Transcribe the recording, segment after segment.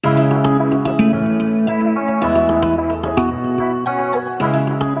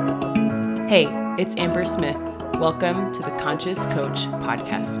Hey, it's Amber Smith. Welcome to the Conscious Coach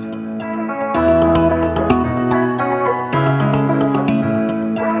Podcast.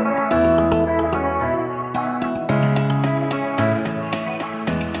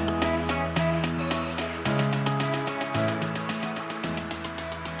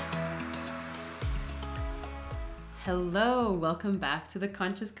 Hello, welcome back to the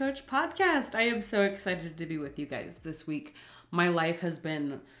Conscious Coach Podcast. I am so excited to be with you guys this week. My life has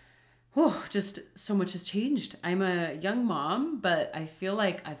been just so much has changed. I'm a young mom, but I feel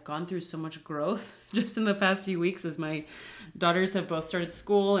like I've gone through so much growth just in the past few weeks as my daughters have both started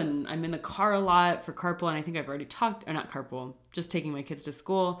school and I'm in the car a lot for carpool. And I think I've already not carpool, just taking my kids to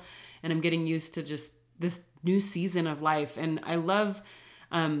school. And I'm getting used to just this new season of life. And I love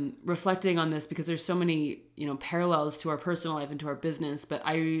reflecting on this because there's so many, parallels to our personal life and to our business. But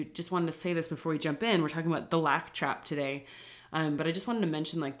I just wanted to say this before we jump in. We're talking about the lack trap today. But I just wanted to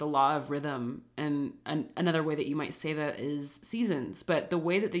mention the law of rhythm, and another way that you might say that is seasons. But the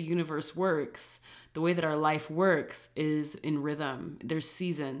way that the universe works, the way that our life works is in rhythm. There's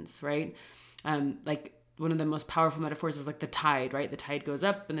seasons, right? One of the most powerful metaphors is like the tide, right? The tide goes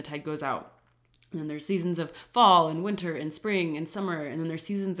up and the tide goes out. And then there's seasons of fall and winter and spring and summer. And then there's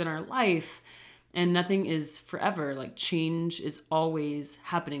seasons in our life. And nothing is forever. Change is always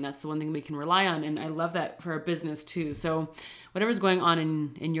happening. That's the one thing we can rely on. And I love that for our business too. So whatever's going on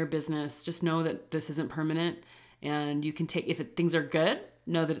in your business, just know that this isn't permanent. And you can things are good,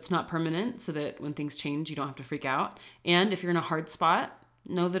 know that it's not permanent so that when things change, you don't have to freak out. And if you're in a hard spot,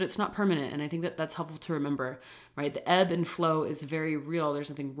 know that it's not permanent. And I think that that's helpful to remember, right? The ebb and flow is very real. There's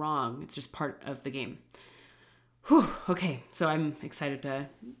nothing wrong. It's just part of the game. Okay, so I'm excited to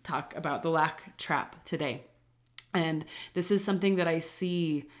talk about the lack trap today. And this is something that I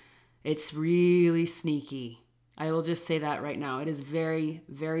see, it's really sneaky. I will just say that right now. It is very,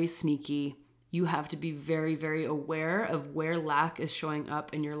 very sneaky. You have to be very, very aware of where lack is showing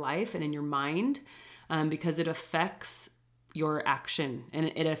up in your life and in your mind, because it affects your action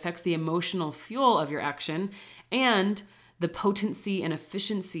and it affects the emotional fuel of your action and the potency and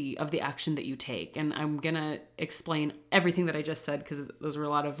efficiency of the action that you take. And I'm going to explain everything that I just said because those were a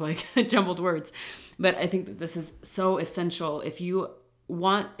lot of jumbled words. But I think that this is so essential. If you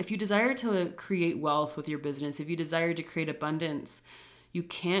desire to create wealth with your business, if you desire to create abundance, you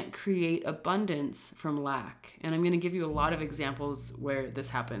can't create abundance from lack. And I'm going to give you a lot of examples where this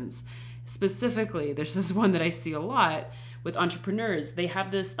happens. Specifically, there's this one that I see a lot with entrepreneurs. They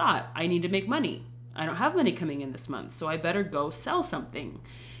have this thought, I need to make money. I don't have money coming in this month, so I better go sell something.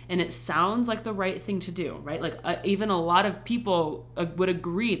 And it sounds like the right thing to do, right? Even a lot of people would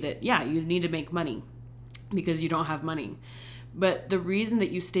agree that, yeah, you need to make money because you don't have money. But the reason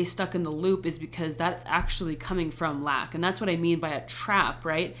that you stay stuck in the loop is because that's actually coming from lack. And that's what I mean by a trap,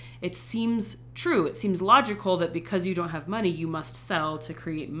 right? It seems true. It seems logical that because you don't have money, you must sell to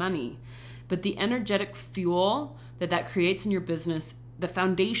create money. But the energetic fuel that creates in your business, the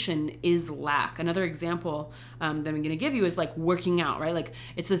foundation is lack. Another example that I'm going to give you is working out, right?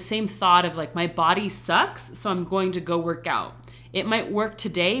 It's the same thought of my body sucks, so I'm going to go work out. It might work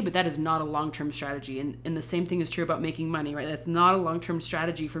today, but that is not a long-term strategy. And the same thing is true about making money, right? That's not a long-term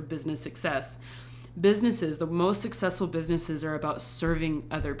strategy for business success. Businesses, the most successful businesses are about serving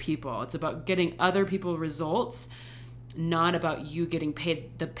other people. It's about getting other people results, not about you getting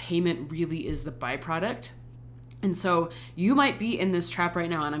paid. The payment really is the byproduct. And so you might be in this trap right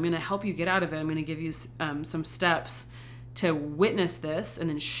now, and I'm going to help you get out of it. I'm going to give you some steps to witness this and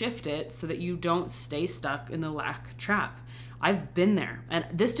then shift it so that you don't stay stuck in the lack trap. I've been there, and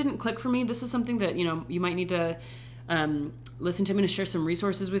this didn't click for me. This is something that, you might need to listen to. I'm going to share some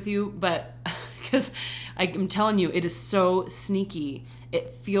resources with you, but because I'm telling you, it is so sneaky.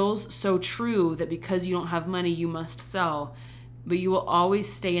 It feels so true that because you don't have money, you must sell. But you will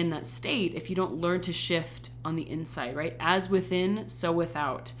always stay in that state if you don't learn to shift on the inside, right? As within, so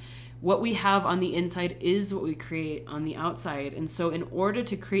without. What we have on the inside is what we create on the outside. And so in order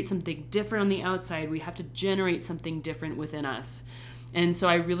to create something different on the outside, we have to generate something different within us. And so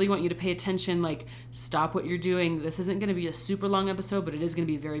I really want you to pay attention, stop what you're doing. This isn't going to be a super long episode, but it is going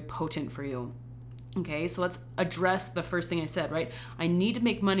to be very potent for you. Okay, so let's address the first thing I said, right? I need to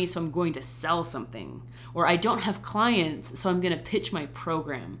make money, so I'm going to sell something. Or I don't have clients, so I'm going to pitch my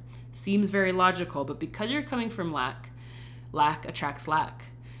program. Seems very logical, but because you're coming from lack attracts lack.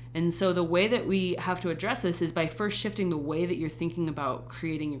 And so the way that we have to address this is by first shifting the way that you're thinking about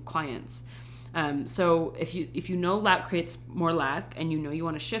creating your clients. So if you know lack creates more lack and you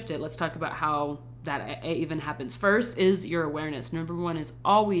want to shift it, let's talk about how that even happens. First is your awareness. Number one is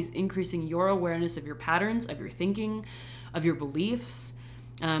always increasing your awareness of your patterns, of your thinking, of your beliefs.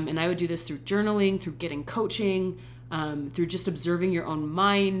 And I would do this through journaling, through getting coaching, through just observing your own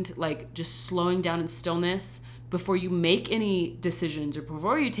mind, like just slowing down in stillness before you make any decisions or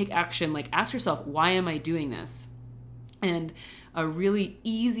before you take action. Like ask yourself, why am I doing this? And a really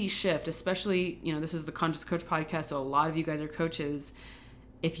easy shift, especially, this is the Conscious Coach podcast, so a lot of you guys are coaches.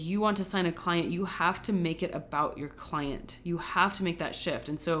 If you want to sign a client, you have to make it about your client. You have to make that shift.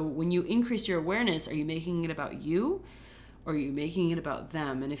 And so when you increase your awareness, are you making it about you or are you making it about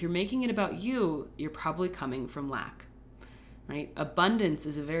them? And if you're making it about you, you're probably coming from lack, right? Abundance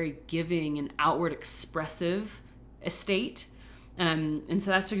is a very giving and outward expressive state. And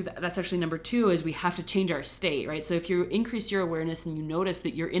so that's actually number 2 is we have to change our state, right? So if you increase your awareness and you notice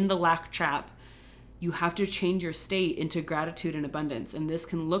that you're in the lack trap, you have to change your state into gratitude and abundance. And this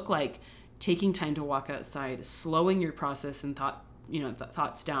can look like taking time to walk outside, slowing your process and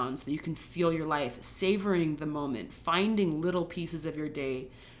thoughts down so that you can feel your life, savoring the moment, finding little pieces of your day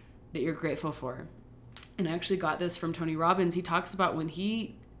that you're grateful for. And I actually got this from Tony Robbins. He talks about when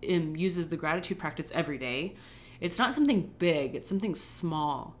he uses the gratitude practice every day, it's not something big, it's something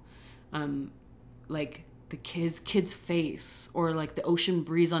small. Like his kid's face or like the ocean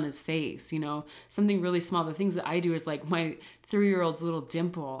breeze on his face, something really small. The things that I do is like my 3-year-old's little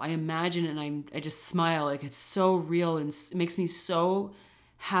dimple. I imagine it and I just smile. Like it's so real and it makes me so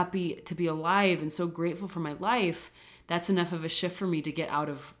happy to be alive and so grateful for my life. That's enough of a shift for me to get out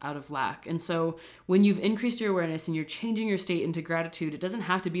of lack. And so when you've increased your awareness and you're changing your state into gratitude, it doesn't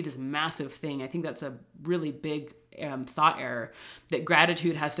have to be this massive thing. I think that's a really big thought error, that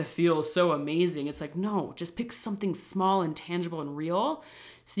gratitude has to feel so amazing. It's like, no, just pick something small and tangible and real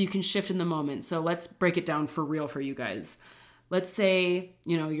so you can shift in the moment. So let's break it down for real for you guys. Let's say,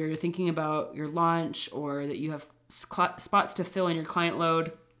 you're thinking about your launch or that you have spots to fill in your client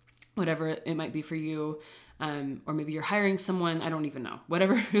load, whatever it might be for you. Or maybe you're hiring someone, I don't even know.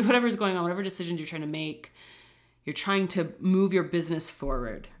 Whatever's going on, whatever decisions you're trying to make, you're trying to move your business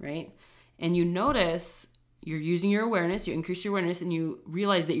forward, right? And you notice you're using your awareness, you increase your awareness, and you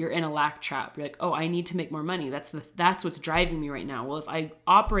realize that you're in a lack trap. You're like, oh, I need to make more money. That's what's driving me right now. Well, if I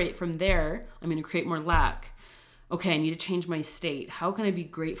operate from there, I'm going to create more lack. Okay, I need to change my state. How can I be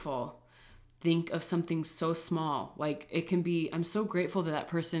grateful? Think of something so small. Like it can be, I'm so grateful that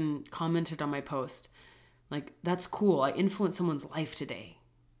person commented on my post. Like, that's cool. I influenced someone's life today.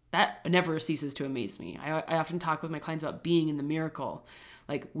 That never ceases to amaze me. I often talk with my clients about being in the miracle.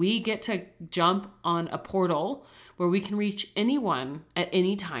 Like, we get to jump on a portal where we can reach anyone at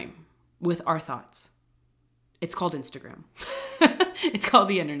any time with our thoughts. It's called Instagram. It's called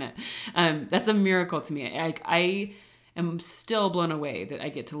the internet. That's a miracle to me. I am still blown away that I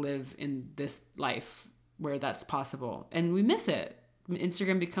get to live in this life where that's possible. And we miss it.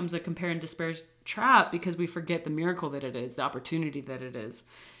 Instagram becomes a compare and despair trap because we forget the miracle that it is, the opportunity that it is.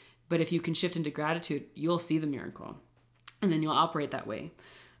 But if you can shift into gratitude, you'll see the miracle and then you'll operate that way.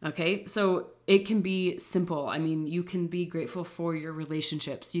 Okay, so it can be simple. I mean, you can be grateful for your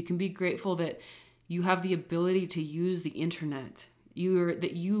relationships. You can be grateful that you have the ability to use the internet.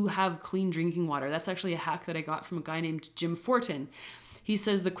 That you have clean drinking water. That's actually a hack that I got from a guy named Jim Fortin. He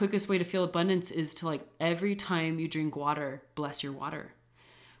says the quickest way to feel abundance is to, like, every time you drink water, bless your water.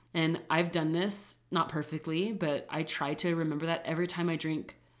 And I've done this, not perfectly, but I try to remember that every time I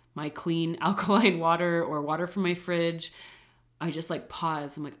drink my clean alkaline water or water from my fridge, I just like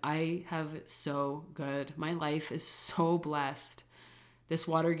pause. I'm like, I have it so good. My life is so blessed. This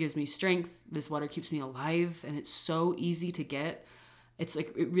water gives me strength. This water keeps me alive, and it's so easy to get. It's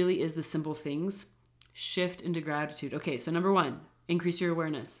like, it really is the simple things. Shift into gratitude. Okay, so number 1, increase your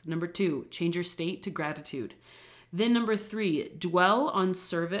awareness. Number 2, change your state to gratitude. Then number 3, dwell on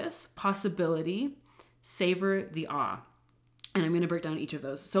service, possibility, savor the awe. And I'm going to break down each of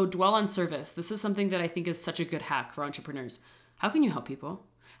those. So dwell on service. This is something that I think is such a good hack for entrepreneurs. How can you help people?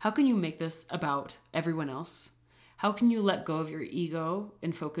 How can you make this about everyone else? How can you let go of your ego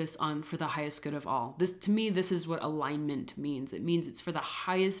and focus on for the highest good of all? To me, this is what alignment means. It means it's for the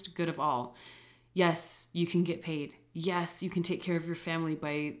highest good of all. Yes, you can get paid. Yes, you can take care of your family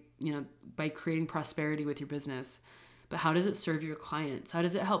by creating prosperity with your business. But how does it serve your clients? How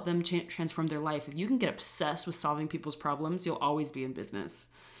does it help them transform their life? If you can get obsessed with solving people's problems, you'll always be in business.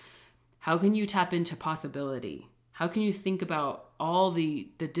 How can you tap into possibility? How can you think about all the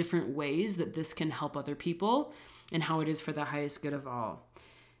different ways that this can help other people and how it is for the highest good of all?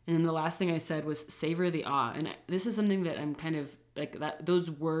 And then the last thing I said was savor the awe. And this is something that I'm kind of like that.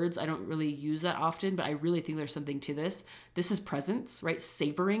 Those words, I don't really use that often, but I really think there's something to this. This is presence, right?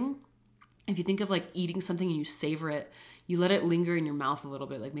 Savoring. If you think of like eating something and you savor it, you let it linger in your mouth a little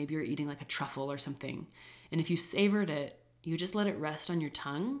bit. Like maybe you're eating like a truffle or something. And if you savored it, you just let it rest on your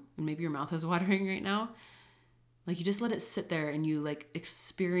tongue, and maybe your mouth is watering right now. Like you just let it sit there and you like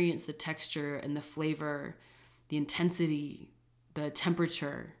experience the texture and the flavor, the intensity, the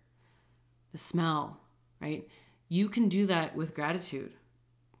temperature, the smell, right? You can do that with gratitude.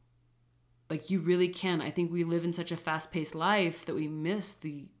 Like you really can. I think we live in such a fast-paced life that we miss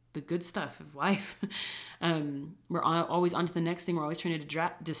the good stuff of life. We're always on to the next thing. We're always trying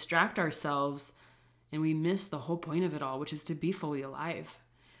to distract ourselves, and we miss the whole point of it all, which is to be fully alive.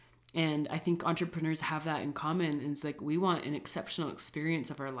 And I think entrepreneurs have that in common. And it's like we want an exceptional experience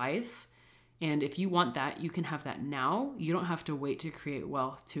of our life. And if you want that, you can have that now. You don't have to wait to create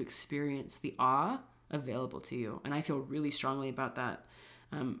wealth to experience the awe available to you. And I feel really strongly about that.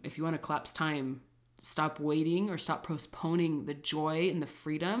 If you want to collapse time, stop waiting or stop postponing the joy and the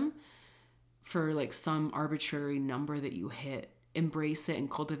freedom for like some arbitrary number that you hit. Embrace it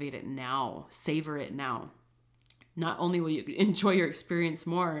and cultivate it now. Savor it now. Not only will you enjoy your experience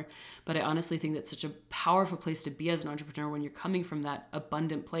more, but I honestly think that's such a powerful place to be as an entrepreneur when you're coming from that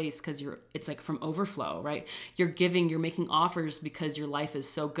abundant place, because it's like from overflow, right? You're giving, you're making offers because your life is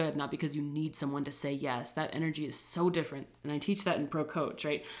so good, not because you need someone to say yes. That energy is so different. And I teach that in Pro Coach,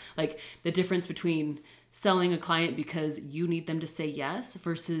 right? Like the difference between selling a client because you need them to say yes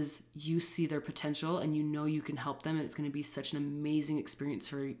versus you see their potential and you know you can help them and it's going to be such an amazing experience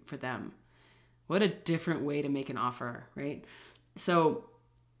for them. What a different way to make an offer, right? So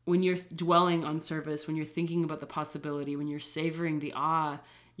when you're dwelling on service, when you're thinking about the possibility, when you're savoring the awe,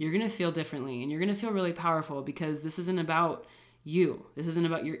 you're going to feel differently and you're going to feel really powerful, because this isn't about you. This isn't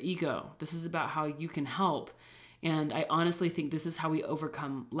about your ego. This is about how you can help. And I honestly think this is how we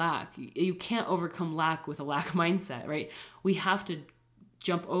overcome lack. You can't overcome lack with a lack mindset, right? We have to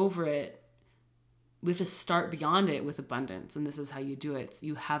jump over it. We have to start beyond it with abundance. And this is how you do it.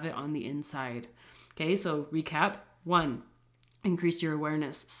 You have it on the inside. Okay, so recap. 1, increase your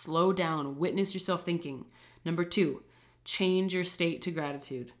awareness. Slow down. Witness yourself thinking. 2, change your state to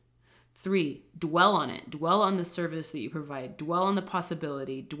gratitude. 3, dwell on it. Dwell on the service that you provide. Dwell on the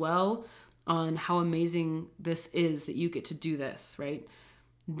possibility. Dwell on how amazing this is that you get to do this, right?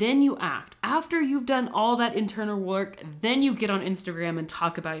 Then you act. After you've done all that internal work, then you get on Instagram and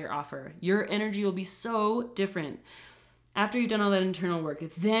talk about your offer. Your energy will be so different. After you've done all that internal work,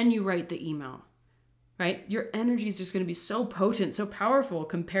 then you write the email, right? Your energy is just going to be so potent, so powerful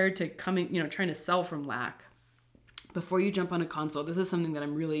compared to trying to sell from lack. Before you jump on a consult, this is something that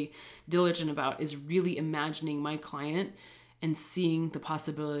I'm really diligent about, is really imagining my client and seeing the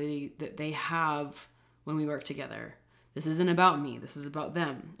possibility that they have when we work together. This isn't about me. This is about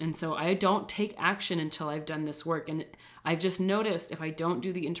them. And so I don't take action until I've done this work. And I've just noticed if I don't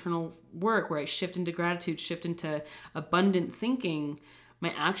do the internal work where I shift into gratitude, shift into abundant thinking,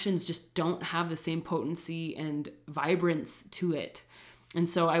 my actions just don't have the same potency and vibrance to it. And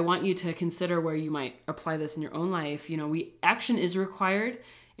so I want you to consider where you might apply this in your own life. Action is required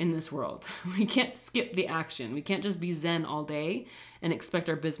in this world. We can't skip the action. We can't just be Zen all day and expect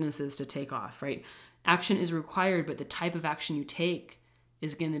our businesses to take off, right? Action is required, but the type of action you take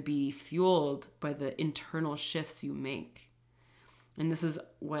is going to be fueled by the internal shifts you make. And this is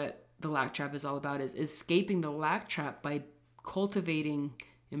what the lack trap is all about, is escaping the lack trap by cultivating,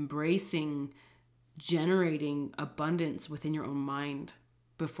 embracing, generating abundance within your own mind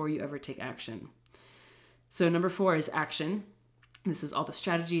before you ever take action. So 4 is action. This is all the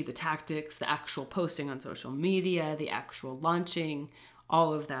strategy, the tactics, the actual posting on social media, the actual launching,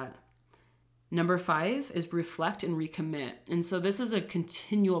 all of that. 5 is reflect and recommit. And so this is a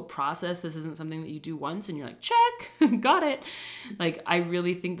continual process. This isn't something that you do once and you're like, check, got it. Like, I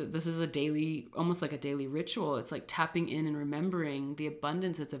really think that this is almost like a daily ritual. It's like tapping in and remembering the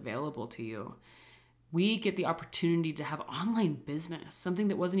abundance that's available to you. We get the opportunity to have online business, something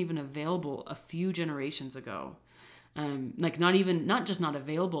that wasn't even available a few generations ago. Not just not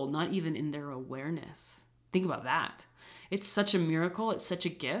available, not even in their awareness. Think about that. It's such a miracle. It's such a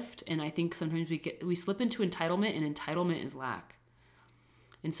gift. And I think sometimes we slip into entitlement, and entitlement is lack.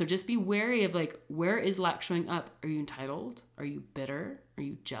 And so just be wary of where is lack showing up? Are you entitled? Are you bitter? Are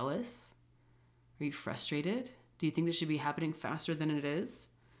you jealous? Are you frustrated? Do you think this should be happening faster than it is?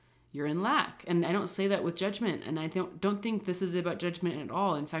 You're in lack. And I don't say that with judgment. And I don't think this is about judgment at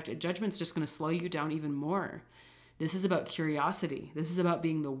all. In fact, judgment's just going to slow you down even more. This is about curiosity. This is about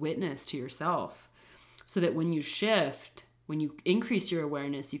being the witness to yourself. So that when you shift, when you increase your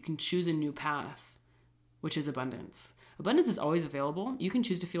awareness, you can choose a new path, which is abundance. Abundance is always available. You can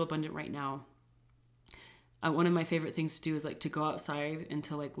choose to feel abundant right now. One of my favorite things to do is to go outside and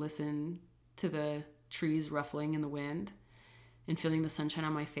to listen to the trees ruffling in the wind, and feeling the sunshine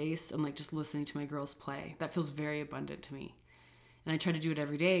on my face and like just listening to my girls play. That feels very abundant to me. And I try to do it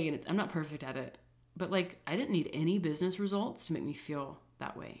every day, and I'm not perfect at it. But like, I didn't need any business results to make me feel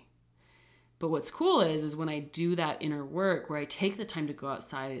that way. But what's cool is when I do that inner work where I take the time to go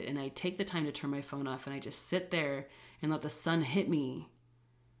outside and I take the time to turn my phone off and I just sit there and let the sun hit me,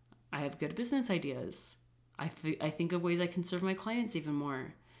 I have good business ideas. I think of ways I can serve my clients even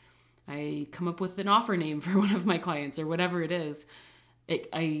more. I come up with an offer name for one of my clients or whatever it is.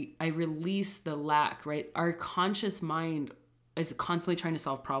 I release the lack, right? Our conscious mind is constantly trying to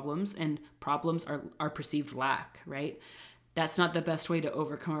solve problems, and problems are perceived lack, right? That's not the best way to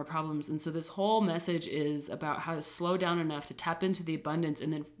overcome our problems. And so this whole message is about how to slow down enough to tap into the abundance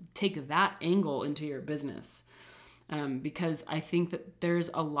and then take that angle into your business. Because I think that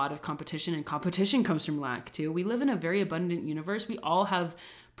there's a lot of competition, and competition comes from lack too. We live in a very abundant universe. We all have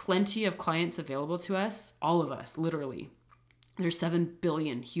plenty of clients available to us, all of us, literally. There's 7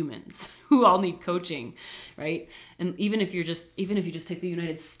 billion humans who all need coaching, right? And even if you just take the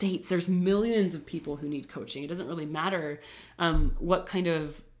United States, there's millions of people who need coaching. It doesn't really matter what kind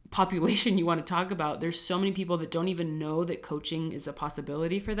of population you want to talk about. There's so many people that don't even know that coaching is a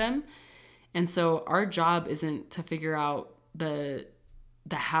possibility for them. And so our job isn't to figure out the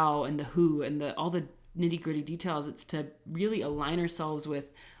how and the who and all the nitty-gritty details. It's to really align ourselves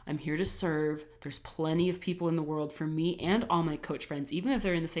with, I'm here to serve. There's plenty of people in the world for me and all my coach friends, even if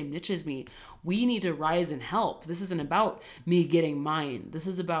they're in the same niche as me. We need to rise and help. This isn't about me getting mine. This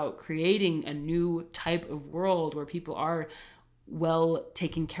is about creating a new type of world where people are well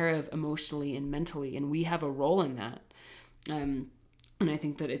taken care of emotionally and mentally, and we have a role in that. And I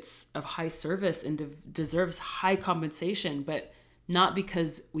think that it's of high service and deserves high compensation, but not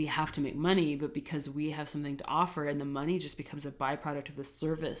because we have to make money, but because we have something to offer, and the money just becomes a byproduct of the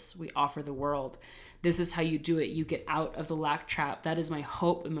service we offer the world. This is how you do it. You get out of the lack trap. That is my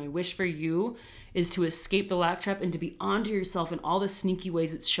hope, and my wish for you is to escape the lack trap and to be onto yourself in all the sneaky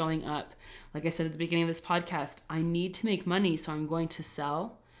ways it's showing up. Like I said at the beginning of this podcast, I need to make money, so I'm going to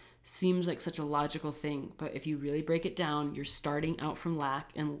sell. Seems like such a logical thing, but if you really break it down, you're starting out from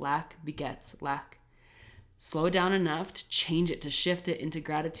lack, and lack begets lack. Slow down enough to change it, to shift it into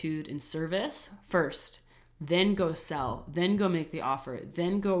gratitude and service first. Then go sell. Then go make the offer.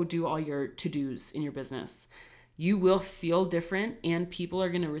 Then go do all your to-dos in your business. You will feel different, and people are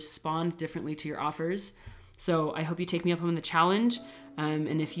going to respond differently to your offers. So I hope you take me up on the challenge.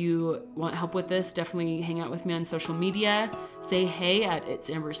 And if you want help with this, definitely hang out with me on social media. Say hey at It's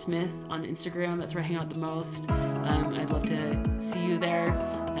Amber Smith on Instagram. That's where I hang out the most. I'd love to see you there.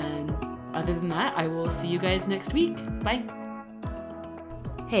 And other than that, I will see you guys next week. Bye.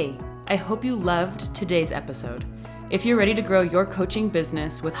 Hey, I hope you loved today's episode. If you're ready to grow your coaching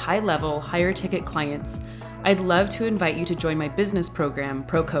business with high-level, higher-ticket clients, I'd love to invite you to join my business program,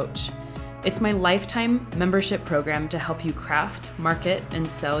 Pro Coach. It's my lifetime membership program to help you craft, market, and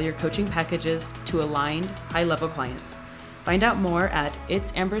sell your coaching packages to aligned, high-level clients. Find out more at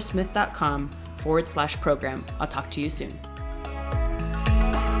itsambersmith.com/program. I'll talk to you soon.